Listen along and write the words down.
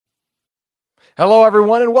Hello,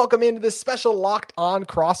 everyone, and welcome into this special Locked On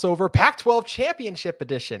crossover Pac-12 Championship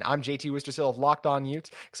Edition. I'm JT Wistersill of Locked On Utes,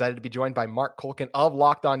 excited to be joined by Mark Colkin of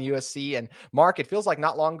Locked On USC. And Mark, it feels like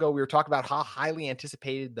not long ago we were talking about how highly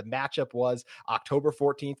anticipated the matchup was October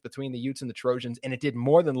 14th between the Utes and the Trojans, and it did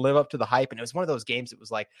more than live up to the hype. And it was one of those games that was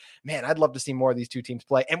like, man, I'd love to see more of these two teams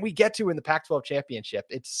play. And we get to in the Pac-12 Championship.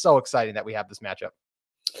 It's so exciting that we have this matchup.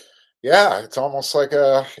 Yeah, it's almost like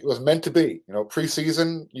it was meant to be.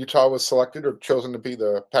 Preseason, Utah was selected or chosen to be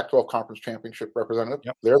the Pac-12 Conference Championship representative.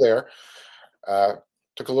 Yep. They're there.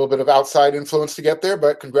 Took a little bit of outside influence to get there,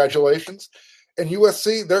 but congratulations. And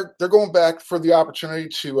USC, they're going back for the opportunity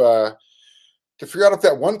to figure out if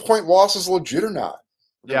that 1-point loss is legit or not.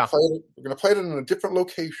 We're going to play it in a different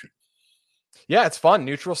location. Yeah, it's fun.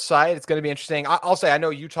 Neutral site. It's going to be interesting. I'll say I know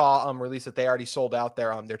Utah released that they already sold out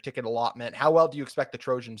their ticket allotment. How well do you expect the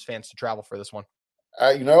Trojans fans to travel for this one?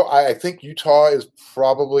 I think Utah is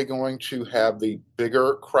probably going to have the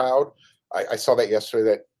bigger crowd. I saw that yesterday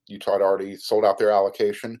that Utah had already sold out their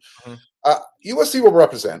allocation. USC will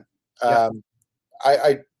represent. Yeah.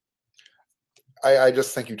 I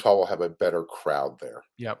just think Utah will have a better crowd there.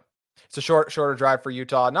 Yep. It's a shorter drive for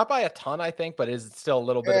Utah, not by a ton, I think, but is still a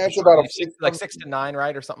little bit. It's about 6 to 9,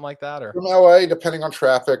 right, or something like that, or from LA, depending on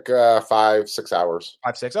traffic, 5-6 hours.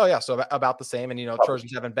 5-6. Oh yeah, so about the same. And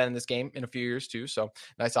Trojans haven't been in this game in a few years too, so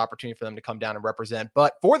nice opportunity for them to come down and represent.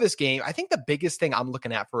 But for this game, I think the biggest thing I'm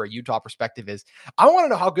looking at for a Utah perspective is I want to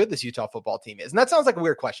know how good this Utah football team is, and that sounds like a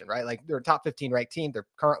weird question, right? Like they're a top 15 ranked team. They're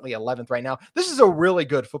currently 11th right now. This is a really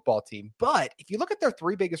good football team, but if you look at their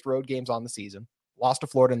 3 biggest road games on the season. Lost to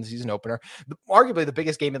Florida in the season opener, arguably the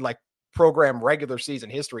biggest game in program regular season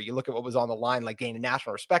history. You look at what was on the line, like gaining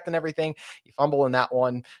national respect and everything. You fumble in that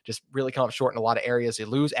one, just really come up short in a lot of areas. You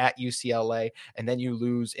lose at UCLA, and then you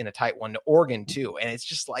lose in a tight one to Oregon too. And it's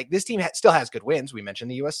just like this team still has good wins. We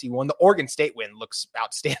mentioned the USC one. The Oregon State win looks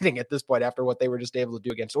outstanding at this point after what they were just able to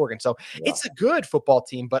do against Oregon. So It's a good football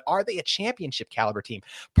team, but are they a championship caliber team?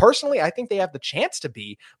 Personally, I think they have the chance to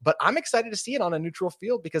be, but I'm excited to see it on a neutral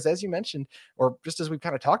field because as you mentioned, or just as we've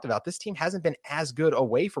kind of talked about, this team hasn't been as good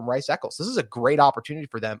away from Rice-Eccles. This is a great opportunity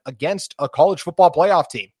for them against a college football playoff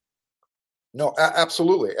team. No,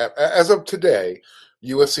 absolutely. As of today,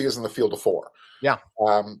 USC is in the field of 4. Yeah.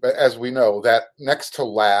 But as we know, that next to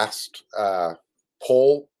last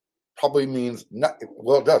poll probably means nothing.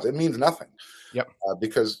 Well, it does. It means nothing. Yep.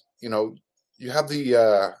 Because you have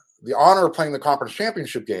the honor of playing the conference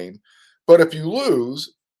championship game, but if you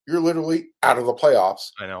lose, you're literally out of the playoffs.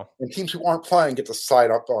 I know. And teams who aren't playing get to slide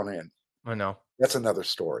up on in. I know. That's another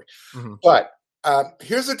story. Mm-hmm. But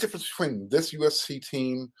here's the difference between this USC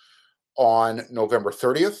team on November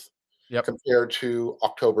 30th compared to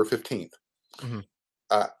October 15th. Mm-hmm.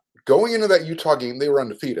 Going into that Utah game, they were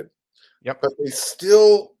undefeated. Yep. But they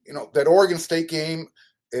still, that Oregon State game,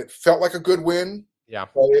 it felt like a good win. Yeah.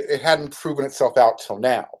 But it hadn't proven itself out till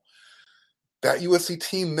now. That USC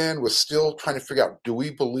team then was still trying to figure out, do we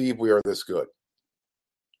believe we are this good?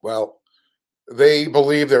 Well, they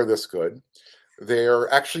believe they're this good.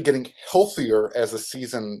 They're actually getting healthier as the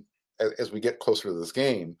season, as we get closer to this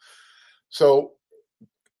game. So,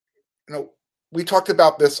 we talked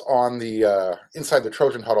about this on the Inside the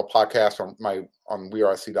Trojan Huddle podcast on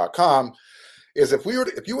WeAreSC.com. Is if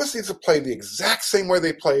USC to play the exact same way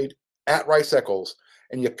they played at Rice-Eccles,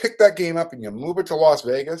 and you pick that game up and you move it to Las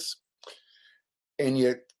Vegas, and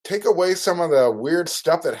you take away some of the weird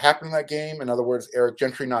stuff that happened in that game. In other words, Eric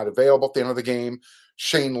Gentry not available at the end of the game.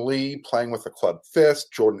 Shane Lee playing with a club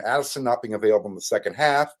fist, Jordan Addison not being available in the second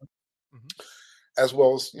half, as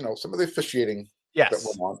well as some of the officiating that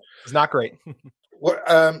went on. It's not great.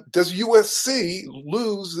 Does USC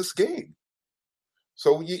lose this game?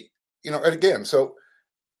 So and again, so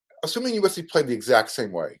assuming USC played the exact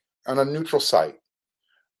same way on a neutral site,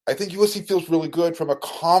 I think USC feels really good from a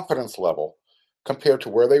confidence level compared to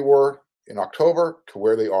where they were in October to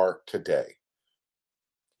where they are today.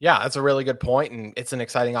 Yeah, that's a really good point, and it's an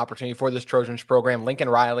exciting opportunity for this Trojans program. Lincoln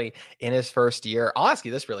Riley in his first year. I'll ask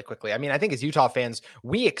you this really quickly. I mean, I think as Utah fans,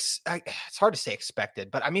 it's hard to say expected,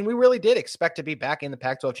 but I mean, we really did expect to be back in the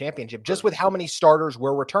Pac-12 championship just with how many starters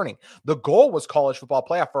were returning. The goal was college football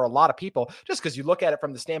playoff for a lot of people, just because you look at it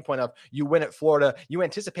from the standpoint of you win at Florida, you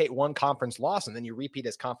anticipate one conference loss, and then you repeat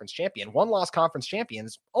as conference champion. One-loss conference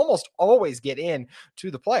champions almost always get in to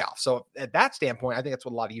the playoffs. So at that standpoint, I think that's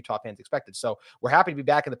what a lot of Utah fans expected. So we're happy to be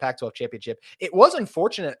back in the Pac-12 championship. It was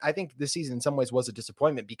unfortunate. I think this season in some ways was a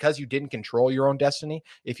disappointment because you didn't control your own destiny.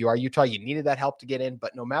 If you are Utah, you needed that help to get in,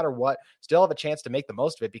 but no matter what, still have a chance to make the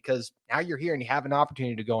most of it because now you're here and you have an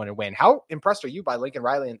opportunity to go in and win. How impressed are you by Lincoln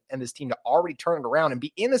Riley and this team to already turn it around and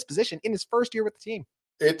be in this position in his first year with the team?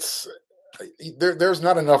 It's there's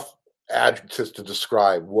not enough adjectives to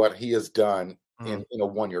describe what he has done Mhm. in a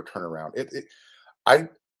 1-year turnaround. I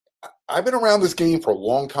I've been around this game for a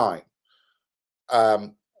long time.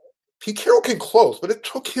 Pete Carroll came close, but it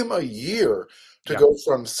took him a year to Yeah. go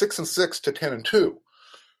from 6-6 to 10-2.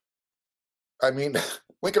 I mean,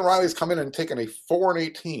 Lincoln Riley's come in and taken a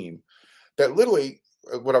 4-18 that literally,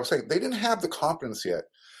 what I was saying, they didn't have the confidence yet.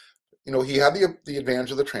 He had the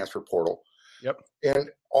advantage of the transfer portal, Yep. and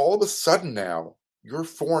all of a sudden now you're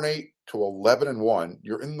 4-8 to 11-1.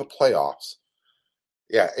 You're in the playoffs.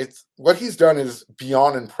 Yeah, it's what he's done is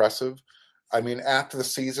beyond impressive. I mean, after the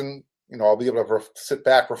season, I'll be able to sit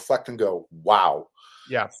back, reflect, and go, "Wow."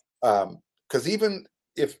 Yeah. Because even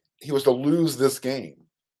if he was to lose this game,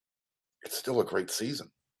 it's still a great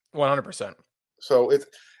season. 100%. So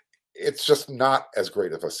it's just not as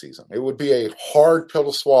great of a season. It would be a hard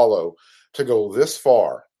pill to swallow to go this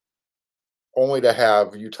far, only to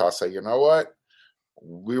have Utah say, "You know what?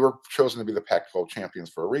 We were chosen to be the Pac-12 champions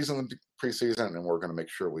for a reason in the preseason, and we're going to make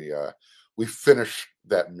sure we finish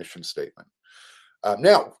that mission statement."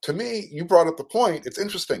 Now, to me, you brought up the point. It's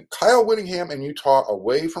interesting. Kyle Whittingham and Utah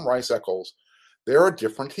away from Rice-Eccles, they're a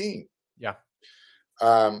different team. Yeah.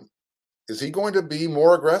 Is he going to be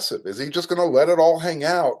more aggressive? Is he just going to let it all hang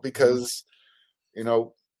out? Because,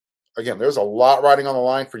 again, there's a lot riding on the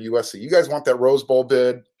line for USC. You guys want that Rose Bowl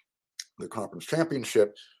bid, the conference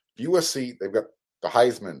championship. USC, they've got the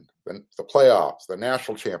Heisman, the playoffs, the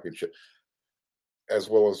national championship, as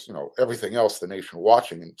well as everything else the nation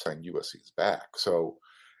watching and saying USC is back. So,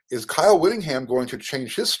 is Kyle Whittingham going to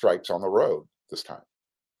change his stripes on the road this time?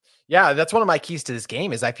 Yeah, that's one of my keys to this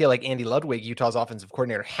game is I feel like Andy Ludwig, Utah's offensive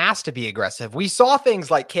coordinator, has to be aggressive. We saw things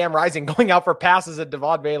like Cam Rising going out for passes and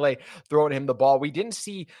Devon Bailey throwing him the ball. We didn't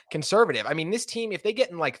see conservative. I mean, this team, if they get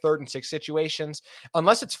in like 3rd and 6 situations,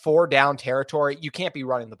 unless it's 4 down territory, you can't be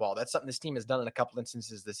running the ball. That's something this team has done in a couple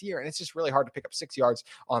instances this year, and it's just really hard to pick up 6 yards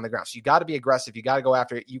on the ground. So you got to be aggressive. You got to go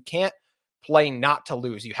after it. You can't play not to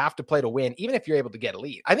lose. You have to play to win, even if you're able to get a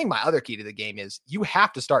lead. I think my other key to the game is you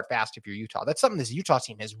have to start fast if you're Utah. That's something this Utah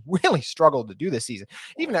team has really struggled to do this season.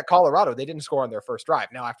 Even at Colorado, they didn't score on their first drive.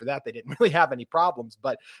 Now, after that, they didn't really have any problems,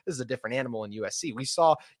 but this is a different animal in USC. We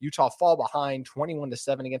saw Utah fall behind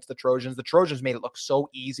 21-7 against the Trojans. The Trojans made it look so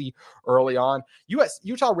easy early on.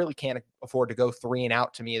 Utah really can't afford to go 3 and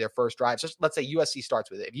out to me their first drive. Just let's say USC starts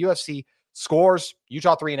with it. If USC scores,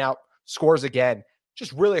 Utah 3 and out, scores again,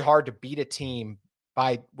 just really hard to beat a team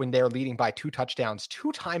by when they're leading by 2 touchdowns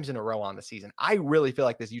 2 times in a row on the season. I really feel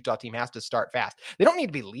like this Utah team has to start fast. They don't need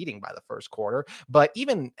to be leading by the first quarter, but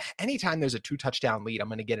even anytime there's a 2 touchdown lead, I'm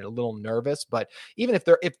going to get a little nervous. But even if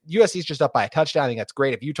USC is just up by a touchdown, I think that's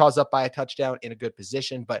great. If Utah's up by a touchdown, in a good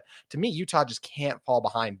position. But to me, Utah just can't fall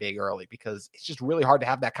behind big early because it's just really hard to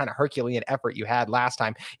have that kind of Herculean effort you had last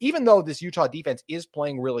time. Even though this Utah defense is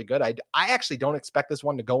playing really good, I actually don't expect this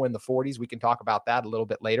one to go in the 40s. We can talk about that a little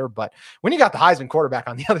bit later. But when you got the Heisman quarterback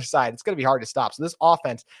on the other side, it's going to be hard to stop. So this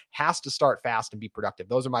offense has to start fast and be productive.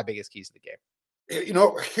 Those are my biggest keys to the game.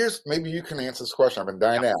 Here's maybe you can answer this question. I've been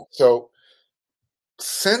dying out. So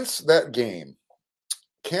since that game,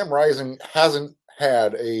 Cam Rising hasn't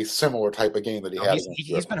had a similar type of game that he had.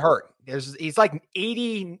 He's been hurt. He's like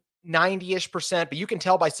 80-90-ish%, but you can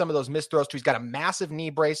tell by some of those missed throws too. He's got a massive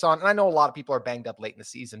knee brace on. And I know a lot of people are banged up late in the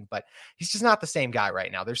season, but he's just not the same guy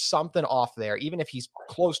right now. There's something off there, even if he's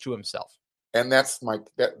close to himself. And that's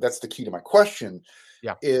the key to my question.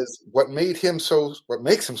 Yeah. Is what makes him so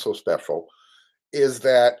special is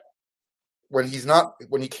that when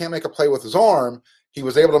he can't make a play with his arm, he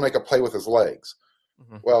was able to make a play with his legs.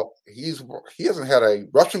 Mm-hmm. Well, he hasn't had a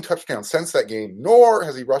rushing touchdown since that game, nor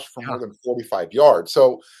has he rushed for more than 45 yards.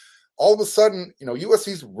 So all of a sudden,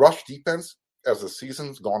 USC's rush defense as the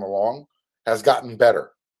season's gone along has gotten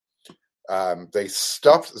better. They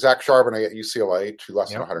stuffed Zach Charbonnet at UCLA to less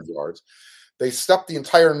than 100 yards. They stuffed the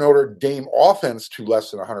entire Notre Dame offense to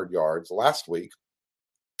less than 100 yards last week.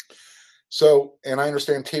 So, and I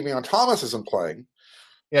understand Tavion Thomas isn't playing.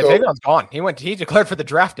 Yeah, Tavion's gone. He declared for the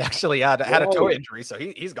draft, actually. Had a toe injury, so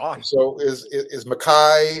he's gone. So is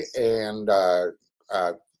Mackay and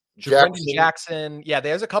Jackson. Yeah,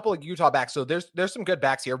 there's a couple of Utah backs. So there's some good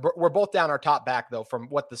backs here. We're both down our top back, though, from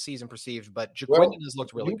what the season perceives. But Jaquindon has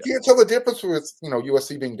looked really good. You can't tell the difference with,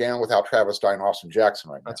 USC being down without Travis Dye and Austin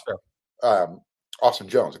Jackson right now. That's fair. Austin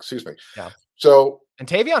Jones, excuse me. Yeah. So, and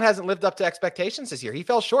Tavion hasn't lived up to expectations this year. He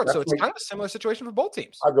fell short. So it's kind of a similar situation for both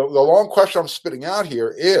teams. The long question I'm spitting out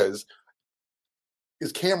here is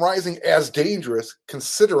Cam Rising as dangerous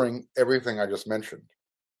considering everything I just mentioned?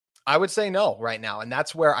 I would say no right now. And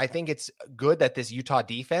that's where I think it's good that this Utah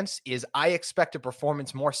defense is. I expect a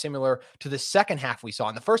performance more similar to the second half we saw.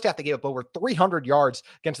 In the first half, they gave up over 300 yards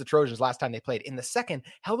against the Trojans last time they played. In the second,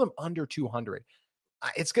 held them under 200.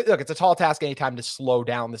 It's good. Look, it's a tall task anytime to slow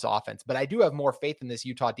down this offense, but I do have more faith in this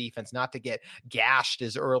Utah defense not to get gashed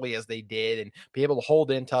as early as they did and be able to hold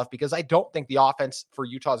in tough, because I don't think the offense for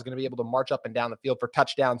Utah is going to be able to march up and down the field for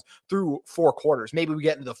touchdowns through 4 quarters. Maybe we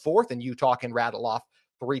get into the fourth and Utah can rattle off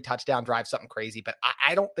 3 touchdown drives, something crazy, but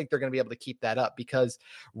I don't think they're going to be able to keep that up, because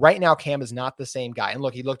right now Cam is not the same guy. And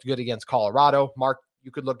look, he looked good against Colorado. Mark, you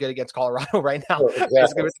could look good against Colorado right now,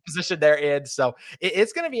 Exactly. with the position they're in. So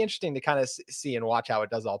it's going to be interesting to kind of see and watch how it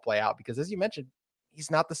does all play out, because as you mentioned, he's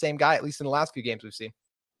not the same guy, at least in the last few games we've seen.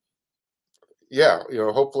 Yeah,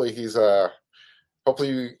 hopefully he's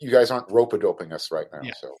hopefully you guys aren't rope-a-doping us right now.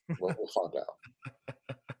 Yeah. So we'll find out.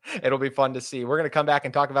 It'll be fun to see. We're going to come back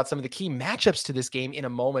and talk about some of the key matchups to this game in a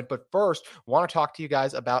moment. But first, want to talk to you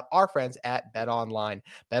guys about our friends at BetOnline.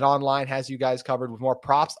 BetOnline has you guys covered with more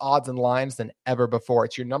props, odds, and lines than ever before.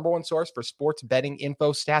 It's your number one source for sports betting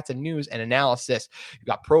info, stats, and news and analysis. You've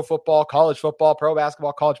got pro football, college football, pro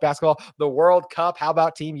basketball, college basketball, the World Cup. How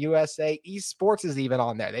about Team USA? Esports is even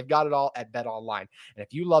on there. They've got it all at BetOnline. And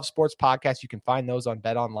if you love sports podcasts, you can find those on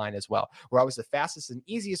BetOnline as well. We're always the fastest and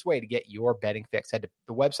easiest way to get your betting fix. Head to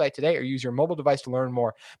the website today or use your mobile device to learn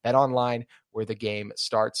more. BetOnline, where the game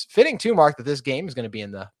starts. Fitting too, Mark, that this game is going to be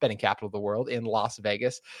in the betting capital of the world in Las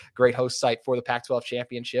Vegas. Great host site for the Pac-12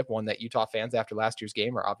 championship, one that Utah fans after last year's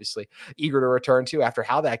game are obviously eager to return to after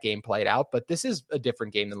how that game played out. But this is a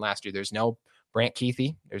different game than last year. There's no Brant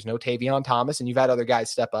Kuithe, there's no Tavion Thomas, and you've had other guys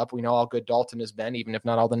step up. We know how good Dalton has been, even if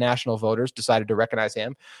not all the national voters decided to recognize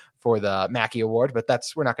him for the Mackey Award. But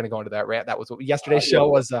we're not going to go into that rant. That was what yesterday's show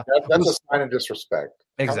was. That's a sign of disrespect.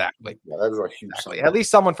 Exactly. Yeah, that is a huge sign. At least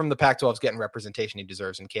someone from the Pac-12 is getting representation he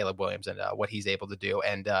deserves in Caleb Williams and what he's able to do.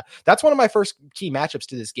 And that's one of my first key matchups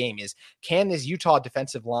to this game is, can this Utah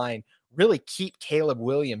defensive line really keep Caleb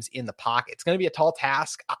Williams in the pocket? It's going to be a tall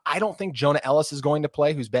task. I don't think Jonah Ellis is going to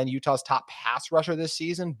play, who's been Utah's top pass rusher this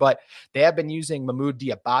season, but they have been using Mahmoud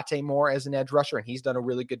Diabate more as an edge rusher, and he's done a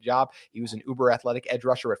really good job. He was an uber athletic edge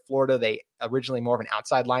rusher at Florida. They originally more of an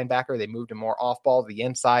outside linebacker. They moved him more off ball to the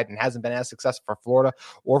inside and hasn't been as successful for Florida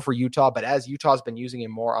or for Utah. But as Utah's been using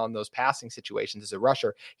him more on those passing situations as a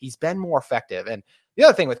rusher, he's been more effective. And the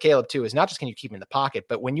other thing with Caleb, too, is not just can you keep him in the pocket,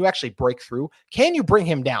 but when you actually break through, can you bring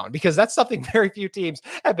him down? Because that's something very few teams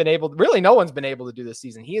have been able to, really no one's been able to do this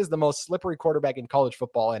season. He is the most slippery quarterback in college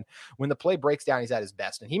football. And when the play breaks down, he's at his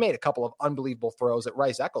best. And he made a couple of unbelievable throws at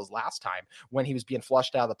Rice Eccles last time when he was being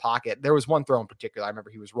flushed out of the pocket. There was one throw in particular. I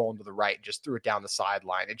remember he was rolling to the right and just threw it down the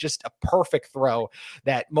sideline. It's just a perfect throw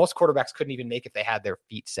that most quarterbacks couldn't even make if they had their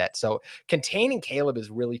feet set. So containing Caleb is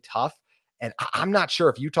really tough. And I'm not sure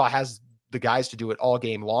if Utah has the guys to do it all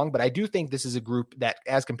game long, but I do think this is a group that,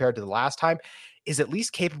 as compared to the last time, is at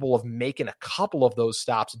least capable of making a couple of those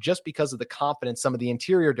stops just because of the confidence some of the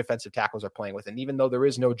interior defensive tackles are playing with. And even though there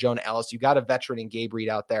is no Jonah Ellis, you got a veteran in Gabe Reed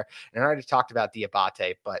out there. And I already talked about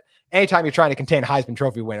Diabate, but anytime you're trying to contain a Heisman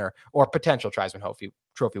Trophy winner or potential Heisman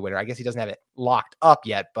Trophy winner, I guess he doesn't have it locked up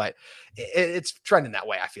yet, but it's trending that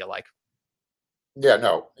way, I feel like. Yeah,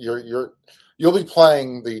 no, you'll be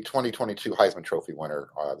playing the 2022 Heisman Trophy winner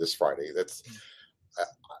this Friday.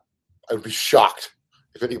 I would be shocked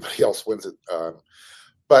if anybody else wins it.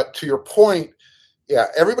 But to your point, yeah,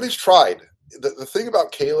 everybody's tried. The thing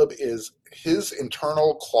about Caleb is his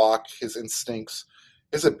internal clock, his instincts,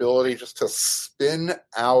 his ability just to spin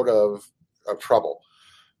out of trouble.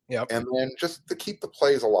 Yep. And then just to keep the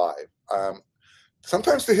plays alive.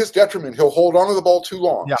 Sometimes to his detriment, he'll hold on to the ball too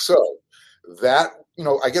long. Yep. So that,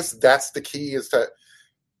 I guess that's the key, is that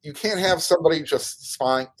you can't have somebody just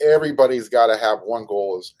spying. Everybody's got to have one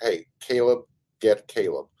goal is, hey, Caleb, get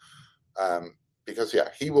Caleb. Because, yeah,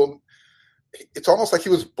 he will. It's almost like he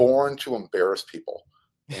was born to embarrass people.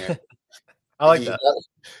 And I like that.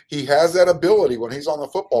 He has that ability when he's on the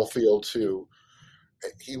football field to.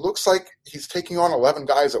 He looks like he's taking on 11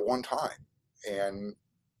 guys at one time, and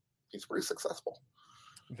he's pretty successful.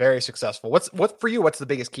 Very successful. What's for you? What's the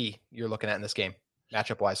biggest key you're looking at in this game,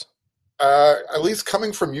 matchup wise? At least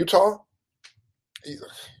coming from Utah,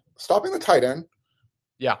 stopping the tight end.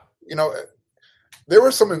 Yeah. There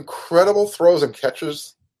were some incredible throws and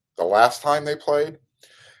catches the last time they played.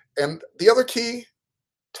 And the other key,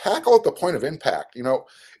 tackle at the point of impact.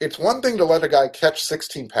 It's one thing to let a guy catch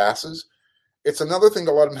 16 passes. It's another thing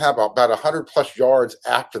to let him have about 100+ yards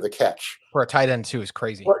after the catch. For a tight end, too, is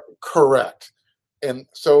crazy. Correct. And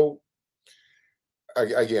so,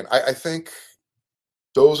 again, I think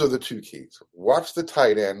Those are the two keys. Watch the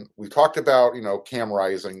tight end. We talked about, Cam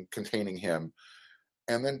Rising, containing him,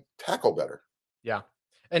 and then tackle better. Yeah.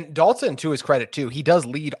 And Dalton, to his credit, too, he does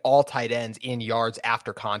lead all tight ends in yards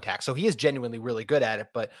after contact. So he is genuinely really good at it.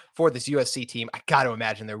 But for this USC team, I got to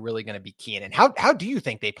imagine they're really going to be keen. And how do you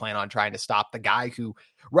think they plan on trying to stop the guy who,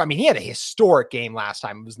 I mean, he had a historic game last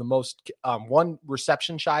time. It was the most one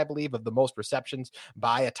reception shy, I believe, of the most receptions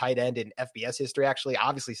by a tight end in FBS history, actually.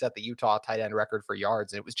 Obviously set the Utah tight end record for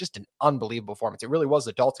yards. And it was just an unbelievable performance. It really was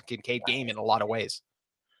a Dalton Kincaid game in a lot of ways.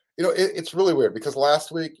 It's really weird because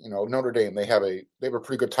last week, Notre Dame, they have a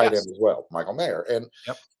pretty good tight end as well, Michael Mayer. And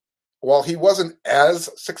while he wasn't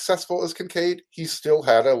as successful as Kincaid, he still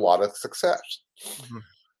had a lot of success. Mm-hmm.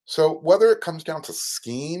 So whether it comes down to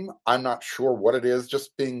scheme, I'm not sure what it is,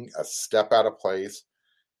 just being a step out of place.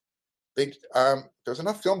 There's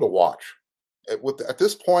enough film to watch. At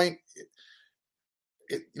this point,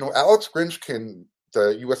 Alex Grinch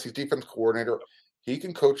the USC's defense coordinator, he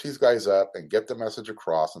can coach these guys up and get the message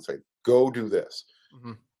across and say, go do this.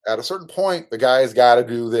 Mm-hmm. At a certain point, the guy's got to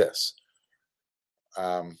do this.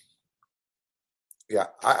 I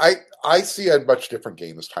see a much different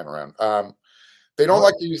game this time around. They don't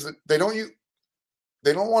like to use it. They don't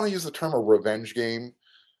want to use the term a revenge game,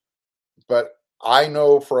 but I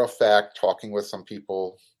know for a fact, talking with some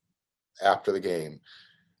people after the game,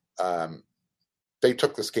 they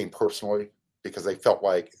took this game personally because they felt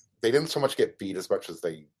like they didn't so much get beat as much as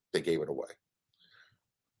they gave it away.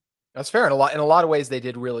 That's fair. In a lot of ways, they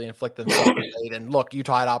did really inflict themselves late. And look,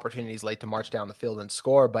 Utah had opportunities late to march down the field and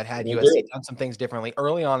score, but had USC done some things differently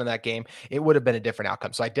early on in that game, it would have been a different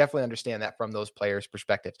outcome. So I definitely understand that from those players'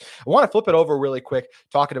 perspectives. I want to flip it over really quick,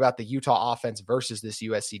 talking about the Utah offense versus this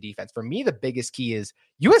USC defense. For me, the biggest key is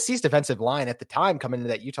USC's defensive line at the time coming into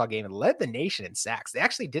that Utah game and led the nation in sacks. They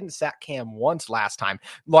actually didn't sack Cam once last time.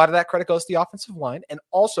 A lot of that credit goes to the offensive line, and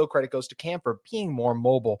also credit goes to Cam for being more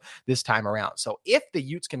mobile this time around. So if the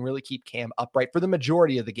Utes can really keep Cam upright for the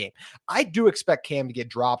majority of the game, I do expect Cam to get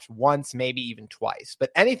dropped once, maybe even twice.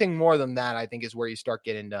 But anything more than that, I think, is where you start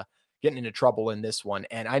getting into trouble in this one.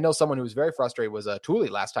 And I know someone who was very frustrated was Tooley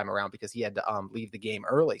last time around because he had to leave the game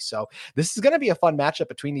early. So this is going to be a fun matchup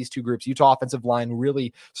between these two groups. Utah offensive line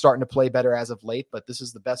really starting to play better as of late, but this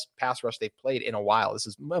is the best pass rush they've played in a while. This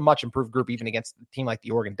is a much improved group, even against a team like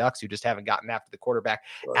the Oregon Ducks, who just haven't gotten after the quarterback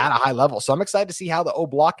at a high level. So I'm excited to see how the O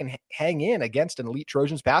Block can hang in against an elite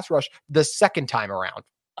Trojans pass rush the second time around.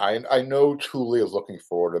 I know Tooley is looking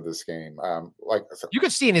forward to this game. Like I said, you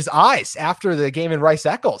could see in his eyes after the game in Rice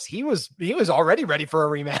Eccles, he was already ready for a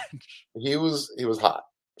rematch. He was hot.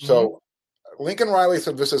 So Lincoln Riley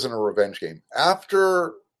said this isn't a revenge game.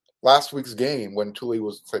 After last week's game, when Tooley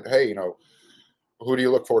said, "Hey, who do you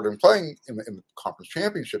look forward to playing in the conference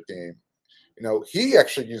championship game?" He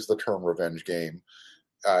actually used the term revenge game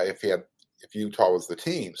if Utah was the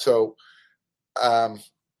team. So.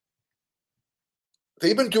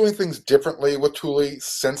 They've been doing things differently with Tooley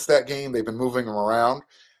since that game. They've been moving him around.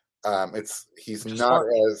 He's not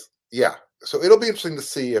as So it'll be interesting to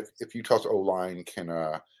see if Utah's O-line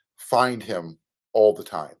can find him all the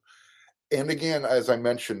time. And again, as I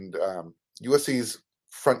mentioned, USC's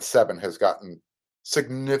front seven has gotten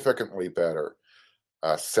significantly better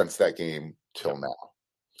since that game till now.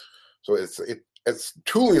 So it's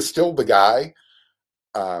Tooley is still the guy,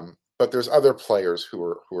 but there's other players who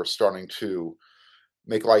are starting to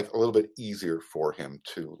make life a little bit easier for him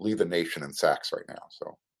to lead the nation in sacks right now.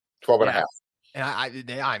 So 12 and a half. And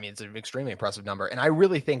I mean, it's an extremely impressive number. And I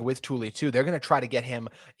really think with Tooley, too, they're going to try to get him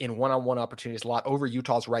in one-on-one opportunities a lot over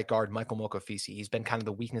Utah's right guard, Michael Mokafisi. He's been kind of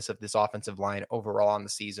the weakness of this offensive line overall on the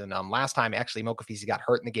season. Last time, actually, Mokafisi got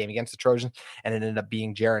hurt in the game against the Trojans, and it ended up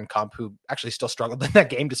being Jaron Kump, who actually still struggled in that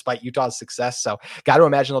game despite Utah's success. So got to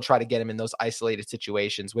imagine they'll try to get him in those isolated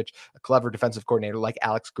situations, which a clever defensive coordinator like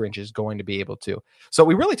Alex Grinch is going to be able to. So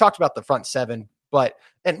we really talked about the front seven.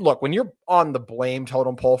 And look, when you're on the blame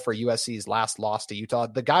totem pole for USC's last loss to Utah,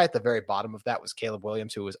 the guy at the very bottom of that was Caleb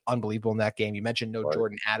Williams, who was unbelievable in that game. You mentioned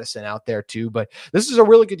Jordan Addison out there too, but this is a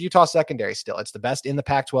really good Utah secondary still. It's the best in the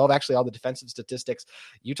Pac-12. Actually, all the defensive statistics,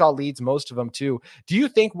 Utah leads most of them too. Do you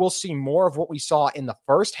think we'll see more of what we saw in the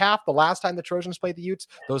first half, the last time the Trojans played the Utes,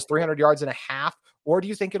 those 300 yards and a half, or do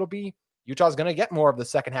you think it'll be Utah's going to get more of the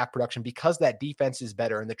second half production because that defense is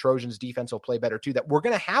better and the Trojans defense will play better too, that we're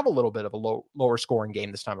going to have a little bit of a lower scoring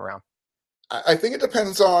game this time around? I think it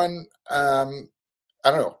depends on, I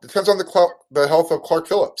don't know, it depends on the health of Clark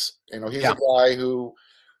Phillips. He's a guy who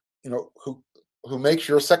makes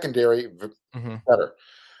your secondary better.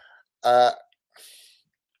 I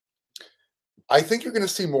think you're going to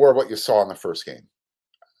see more of what you saw in the first game.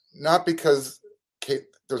 Not because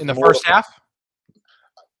in the first half?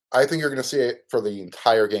 I think you're going to see it for the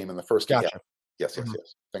entire game in the first game. Gotcha. Yes. Mhm.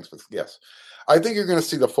 Thanks for yes. I think you're going to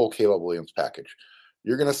see the full Caleb Williams package.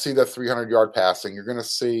 You're going to see the 300-yard passing. You're going to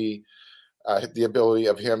see the ability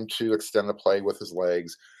of him to extend the play with his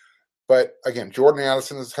legs. But again, Jordan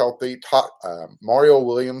Addison is healthy. Mario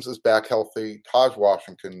Williams is back healthy. Taj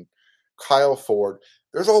Washington, Kyle Ford.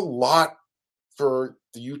 There's a lot for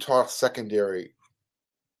the Utah secondary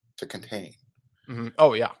to contain. Mm-hmm.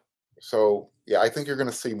 Oh, yeah. So, yeah, I think you're going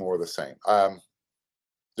to see more of the same.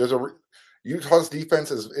 Utah's defense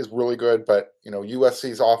is really good, but,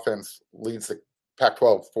 USC's offense leads the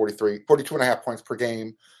Pac-12 42.5 points per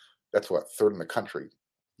game. That's third in the country.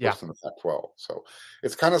 Yeah. In the Pac-12. So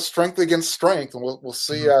it's kind of strength against strength, and we'll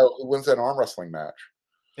see who wins that arm wrestling match.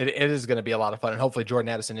 It is going to be a lot of fun, and hopefully Jordan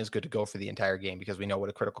Addison is good to go for the entire game because we know what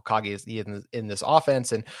a critical cog is in this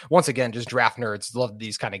offense. And once again, just draft nerds love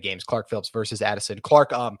these kind of games. Clark Phillips versus Addison.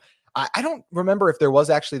 Clark, I don't remember if there was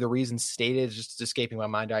actually the reason stated, just escaping my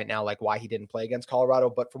mind right now, like why he didn't play against Colorado.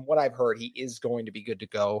 But from what I've heard, he is going to be good to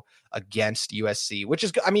go against USC, which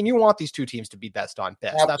is, I mean, you want these two teams to be best on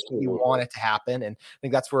best. Absolutely. That's what you want it to happen. And I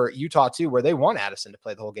think that's where Utah too, where they want Addison to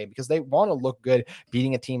play the whole game because they want to look good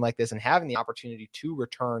beating a team like this and having the opportunity to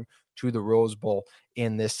return to the Rose Bowl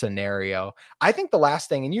in this scenario. I think the last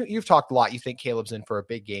thing, and you've talked a lot, you think Caleb's in for a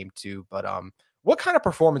big game too, but what kind of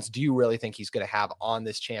performance do you really think he's going to have on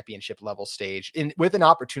this championship level stage with an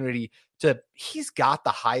opportunity he's got the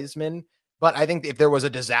Heisman, but I think if there was a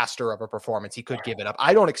disaster of a performance, he could give it up.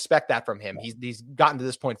 I don't expect that from him. He's gotten to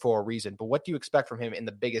this point for a reason, but what do you expect from him in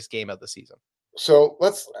the biggest game of the season? So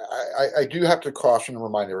I do have to caution and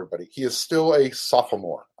remind everybody, he is still a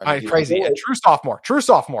sophomore. Crazy. True sophomore.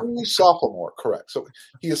 Correct. So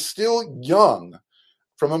he is still young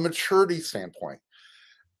from a maturity standpoint.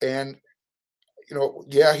 And,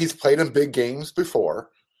 he's played in big games before,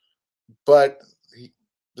 but he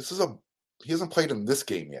hasn't played in this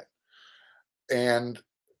game yet. And,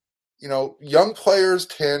 young players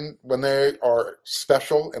tend, when they are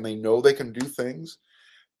special and they know they can do things,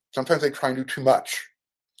 sometimes they try and do too much.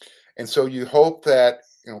 And so you hope that,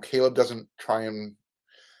 Caleb doesn't try and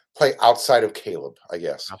play outside of Caleb, I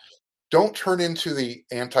guess. No. Don't turn into the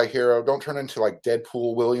anti-hero. Don't turn into like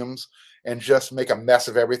Deadpool Williams and just make a mess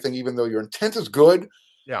of everything, even though your intent is good.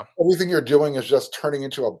 Yeah. Everything you're doing is just turning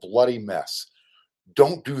into a bloody mess.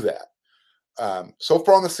 Don't do that. So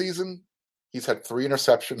far in the season, he's had 3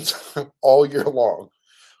 interceptions all year long.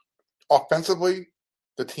 Offensively,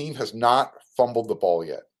 the team has not fumbled the ball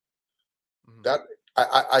yet. That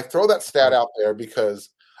I throw that stat out there because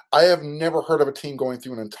I have never heard of a team going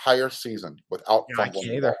through an entire season without fumbling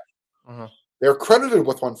the ball. Uh-huh. They're credited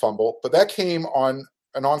with 1 fumble, but that came on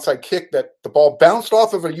an onside kick that the ball bounced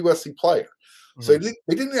off of a USC player. Mm-hmm. So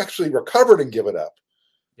they didn't actually recover it and give it up.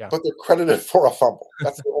 Yeah. But they're credited for a fumble.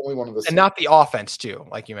 That's the only one of the and not the offense too,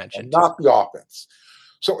 like you mentioned. And not the offense.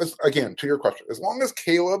 So again, to your question, as long as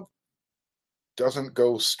Caleb doesn't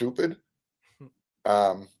go stupid,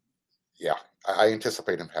 I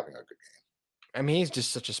anticipate him having a good game. I mean, he's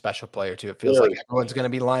just such a special player too. It feels like everyone's going to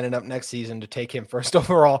be lining up next season to take him first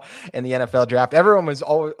overall in the NFL draft. Everyone was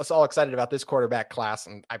all excited about this quarterback class,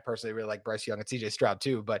 and I personally really like Bryce Young and CJ Stroud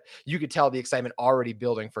too. But you could tell the excitement already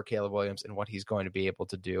building for Caleb Williams and what he's going to be able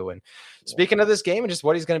to do. And speaking of this game and just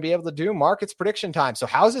what he's going to be able to do, Mark, it's prediction time. So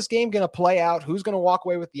how's this game going to play out? Who's going to walk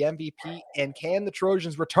away with the MVP? And can the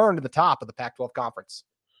Trojans return to the top of the Pac-12 conference?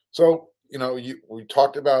 So we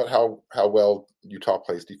talked about how well Utah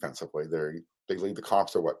plays defensively. They lead the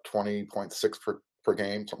comps at 20.6 per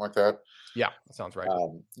game, something like that. Yeah, that sounds right.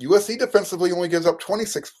 USC defensively only gives up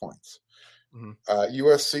 26 points. Mm-hmm.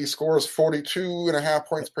 USC scores 42.5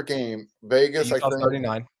 points per game. Vegas, I think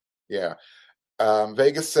 39. Yeah.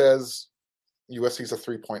 Vegas says USC's a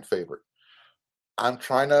 3-point favorite. I'm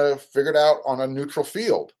trying to figure it out on a neutral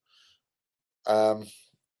field. I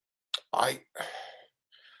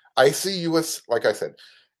see like I said,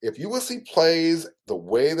 if USC plays the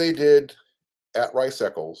way they did at Rice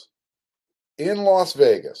Eccles in Las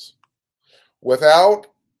Vegas without,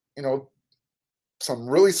 some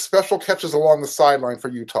really special catches along the sideline for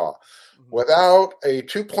Utah, without a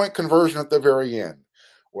 2-point conversion at the very end,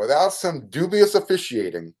 without some dubious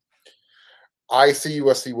officiating, I see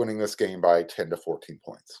USC winning this game by 10 to 14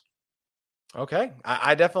 points. Okay.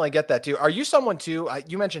 I definitely get that too. Are you someone too?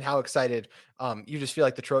 You mentioned how excited you just feel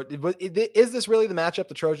like is this really the matchup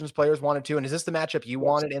the Trojans players wanted to? And is this the matchup you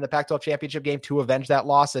wanted in the Pac-12 championship game to avenge that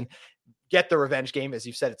loss and get the revenge game? As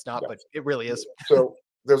you've said, it's not, but it really is. So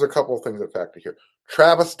there's a couple of things that factor here.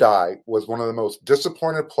 Travis Dye was one of the most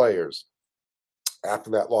disappointed players after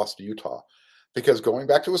that loss to Utah, because going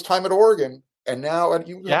back to his time at Oregon and now at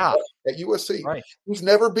USC. Right. He's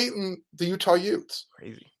never beaten the Utah Utes.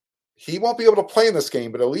 Crazy. He won't be able to play in this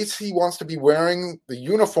game, but at least he wants to be wearing the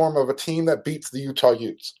uniform of a team that beats the Utah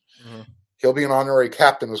Utes. Mm-hmm. He'll be an honorary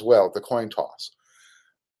captain as well at the coin toss.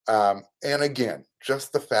 And again,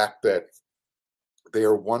 just the fact that they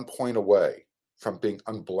are 1 point away from being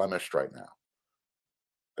unblemished right now.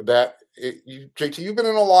 JT, you've been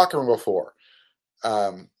in a locker room before.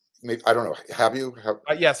 Maybe, I don't know. Have you?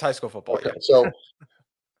 Yes, high school football. Okay. Yeah. So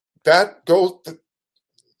that goes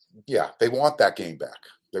they want that game back.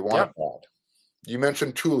 They want it bad. You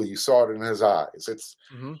mentioned Tuli. You saw it in his eyes. It's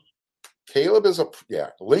Caleb is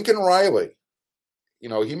Lincoln Riley.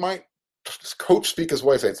 He might coach speak his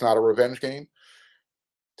way, say it's not a revenge game.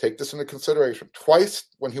 Take this into consideration. Twice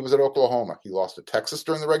when he was at Oklahoma, he lost to Texas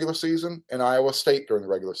during the regular season and Iowa State during the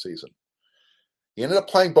regular season. He ended up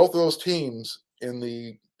playing both of those teams in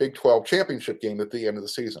the Big 12 championship game at the end of the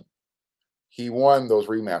season. He won those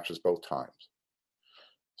rematches both times.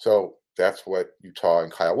 So that's what Utah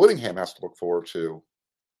and Kyle Whittingham has to look forward to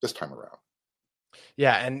this time around.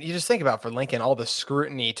 Yeah, and you just think about for Lincoln, all the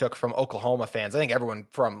scrutiny he took from Oklahoma fans. I think everyone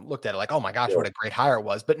looked at it like, oh my gosh, what a great hire it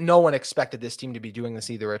was. But no one expected this team to be doing this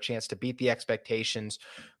either. A chance to beat the expectations,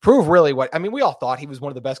 prove really we all thought he was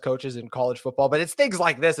one of the best coaches in college football. But it's things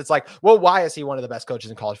like this. It's like, well, why is he one of the best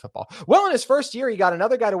coaches in college football? Well, in his first year, he got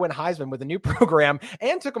another guy to win Heisman with a new program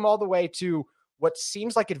and took him all the way to what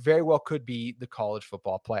seems like it very well could be the college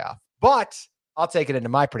football playoff. But I'll take it into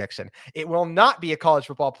my prediction. It will not be a college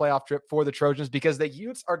football playoff trip for the Trojans because the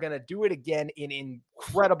Utes are going to do it again in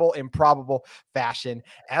incredible, improbable fashion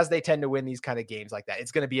as they tend to win these kind of games like that.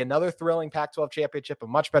 It's going to be another thrilling Pac-12 championship, a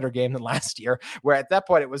much better game than last year, where at that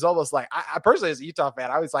point it was almost like, I personally as a Utah fan,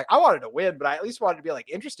 I was like, I wanted to win, but I at least wanted to be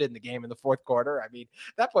interested in the game in the fourth quarter. I mean,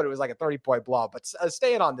 at that point it was like a 30-point blowout, but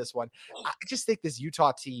staying on this one, I just think this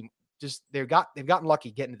Utah team, they've gotten lucky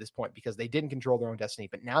getting to this point because they didn't control their own destiny.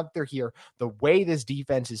 But now that they're here, the way this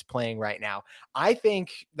defense is playing right now, I think,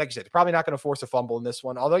 like you said, they're probably not going to force a fumble in this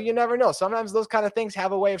one. Although you never know. Sometimes those kind of things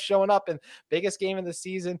have a way of showing up in biggest game of the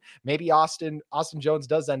season. Maybe Austin Jones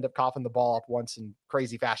does end up coughing the ball up once in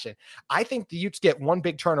crazy fashion. I think the Utes get one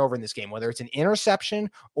big turnover in this game, whether it's an interception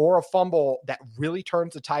or a fumble that really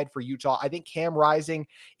turns the tide for Utah. I think Cam Rising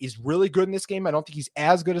is really good in this game. I don't think he's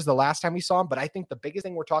as good as the last time we saw him, but I think the biggest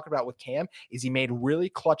thing we're talking about with Cam is he made really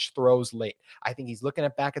clutch throws late. I think he's looking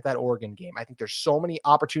back at that Oregon game. I think there's so many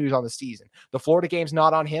opportunities on the season. The Florida game's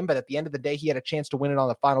not on him, but at the end of the day, he had a chance to win it on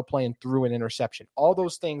the final play and threw an interception. All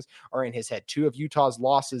those things are in his head. Two of Utah's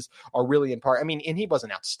losses are really in part. And he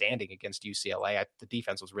wasn't outstanding against UCLA. The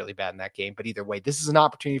defense was really bad in that game. But either way, this is an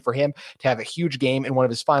opportunity for him to have a huge game in one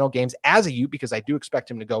of his final games as a Ute, because I do expect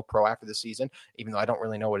him to go pro after the season, even though I don't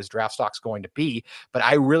really know what his draft stock's going to be. But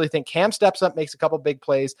I really think Cam steps up, makes a couple big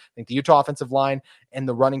plays. I think the Utah offensive line and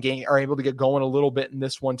the running game are able to get going a little bit in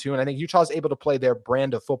this one too. And I think Utah's able to play their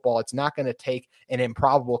brand of football. It's not going to take an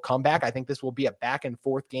improbable comeback. I think this will be a back and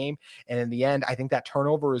forth game. And in the end, I think that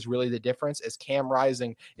turnover is really the difference, as Cam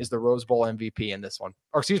Rising is the Rose Bowl MVP in this one.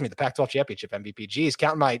 Or excuse me, the Pac-12 championship MVP. Geez,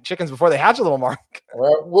 counting my chickens before they hatch a little, Mark.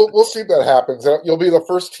 Well, we'll see if that happens. You'll be the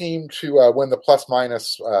first team to win the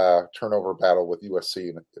plus-minus turnover battle with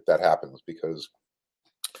USC if that happens, because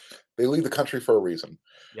they lead the country for a reason.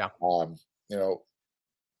 Yeah.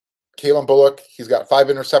 Kalen Bullock, he's got 5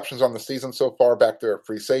 interceptions on the season so far back there at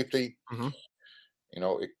free safety.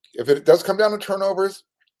 Mm-hmm. If it does come down to turnovers,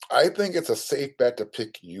 I think it's a safe bet to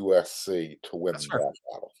pick USC to win that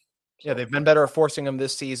battle. Yeah, they've been better at forcing them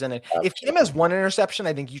this season. And if Kim has one interception,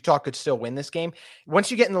 I think Utah could still win this game. Once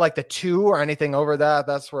you get into the 2 or anything over that,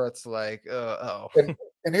 that's where it's like, And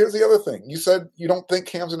here's the other thing. You said you don't think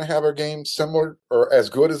Cam's going to have a game similar or as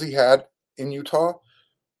good as he had in Utah.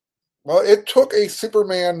 Well, it took a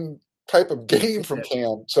Superman type of game from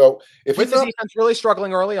Cam. So if with the defense really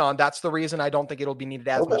struggling early on, that's the reason I don't think it'll be needed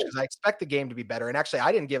as much, because I expect the game to be better. And actually,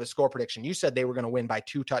 I didn't give a score prediction. You said they were going to win by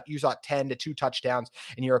 2 you thought 10 to 2 touchdowns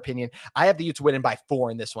in your opinion. I have the Utes winning by 4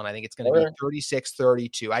 in this one. I think it's going to be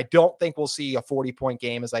 36-32. I don't think we'll see a 40-point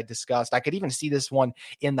game, as I discussed. I could even see this one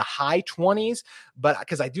in the high 20s, but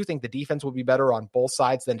because I do think the defense will be better on both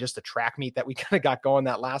sides than just the track meet that we kind of got going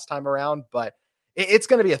that last time around. But it's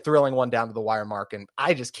going to be a thrilling one down to the wire, Mark, and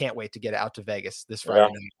I just can't wait to get out to Vegas this Friday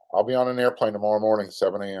night. I'll be on an airplane tomorrow morning,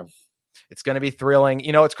 7 a.m. It's going to be thrilling.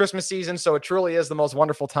 It's Christmas season, so it truly is the most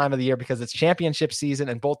wonderful time of the year because it's championship season,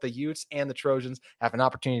 and both the Utes and the Trojans have an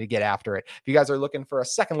opportunity to get after it. If you guys are looking for a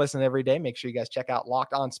second listen every day, make sure you guys check out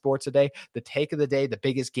Locked On Sports Today, the take of the day, the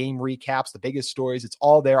biggest game recaps, the biggest stories. It's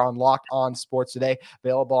all there on Locked On Sports Today,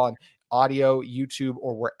 available on audio, YouTube,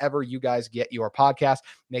 or wherever you guys get your podcast.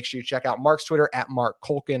 Make sure you check out Mark's Twitter at Mark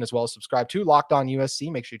Colkin, as well as subscribe to Locked On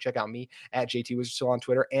USC. Make sure you check out me at JT Wizardsill on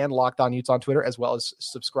Twitter and Locked On Utes on Twitter, as well as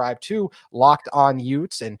subscribe to Locked On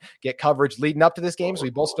Utes and get coverage leading up to this game. So we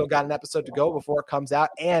both still got an episode to go before it comes out.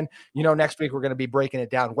 And, next week we're going to be breaking it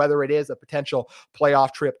down, whether it is a potential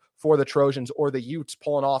playoff trip for the Trojans or the Utes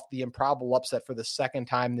pulling off the improbable upset for the second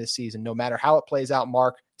time this season. No matter how it plays out,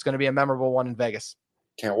 Mark, it's going to be a memorable one in Vegas.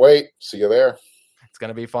 Can't wait. See you there. It's going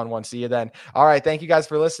to be a fun one. See you then. All right. Thank you guys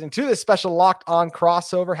for listening to this special Locked On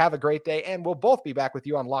crossover. Have a great day, and we'll both be back with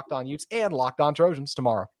you on Locked On Utes and Locked On Trojans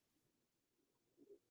tomorrow.